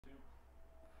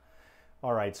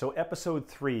All right, so episode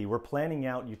 3, we're planning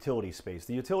out utility space.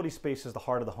 The utility space is the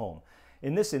heart of the home.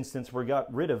 In this instance, we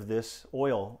got rid of this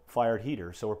oil-fired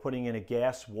heater, so we're putting in a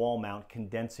gas wall mount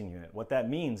condensing unit. What that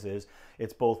means is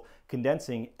it's both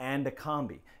condensing and a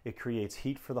combi. It creates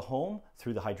heat for the home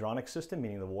through the hydronic system,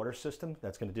 meaning the water system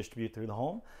that's going to distribute through the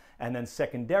home. And then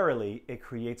secondarily, it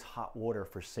creates hot water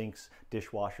for sinks,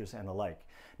 dishwashers, and the like.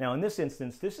 Now in this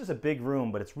instance, this is a big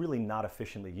room, but it's really not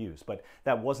efficiently used. But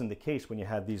that wasn't the case when you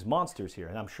had these monsters here,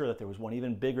 and I'm sure that there was one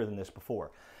even bigger than this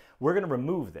before. We're going to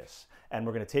remove this, and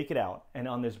we're going to take it out, and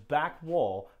on this back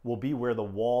wall will be where the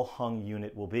wall hung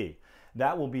unit will be.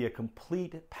 That will be a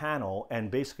complete panel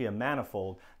and basically a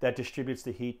manifold that distributes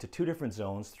the heat to 2 different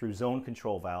zones through zone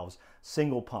control valves,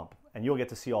 single pump, and you'll get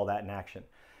to see all that in action.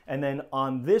 And then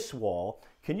on this wall,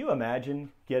 can you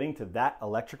imagine getting to that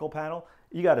electrical panel?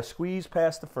 You got to squeeze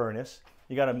past the furnace,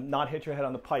 you got to not hit your head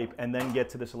on the pipe, and then get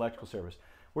to this electrical service.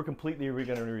 We're completely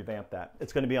going to revamp that.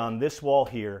 It's going to be on this wall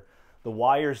here. The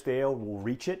wires there will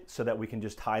reach it so that we can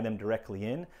just tie them directly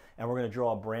in, and we're going to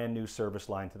draw a brand new service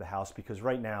line to the house because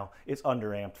right now it's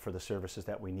underamped for the services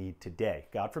that we need today.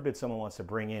 God forbid someone wants to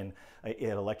bring in an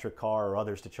electric car or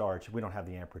others to charge. We don't have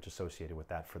the amperage associated with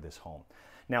that for this home.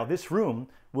 Now this room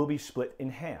will be split in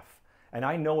half. And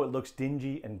I know it looks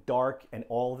dingy and dark and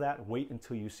all of that. Wait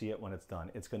until you see it when it's done.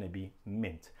 It's going to be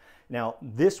mint. Now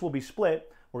this will be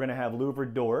split. We're going to have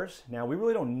louvered doors. Now we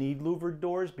really don't need louvered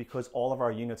doors because all of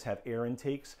our units have air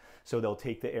intakes, so they'll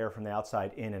take the air from the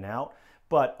outside in and out.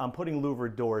 But I'm putting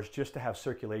louvered doors just to have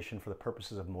circulation for the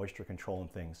purposes of moisture control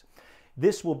and things.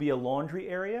 This will be a laundry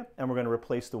area, and we're going to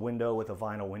replace the window with a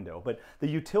vinyl window. But the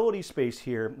utility space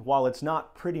here, while it's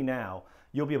not pretty now,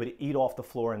 you'll be able to eat off the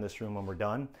floor in this room when we're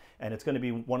done. And it's going to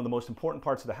be one of the most important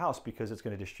parts of the house because it's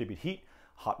going to distribute heat,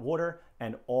 hot water,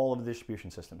 and all of the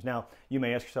distribution systems. Now, you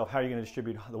may ask yourself, how are you going to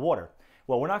distribute the water?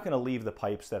 Well, we're not going to leave the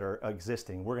pipes that are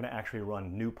existing. We're going to actually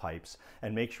run new pipes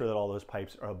and make sure that all those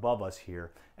pipes are above us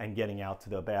here and getting out to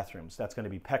the bathrooms. That's going to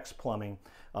be PEX plumbing.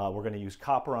 We're going to use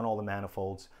copper on all the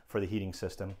manifolds for the heating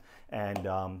system.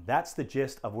 And that's the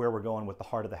gist of where we're going with the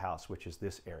heart of the house, which is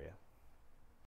this area.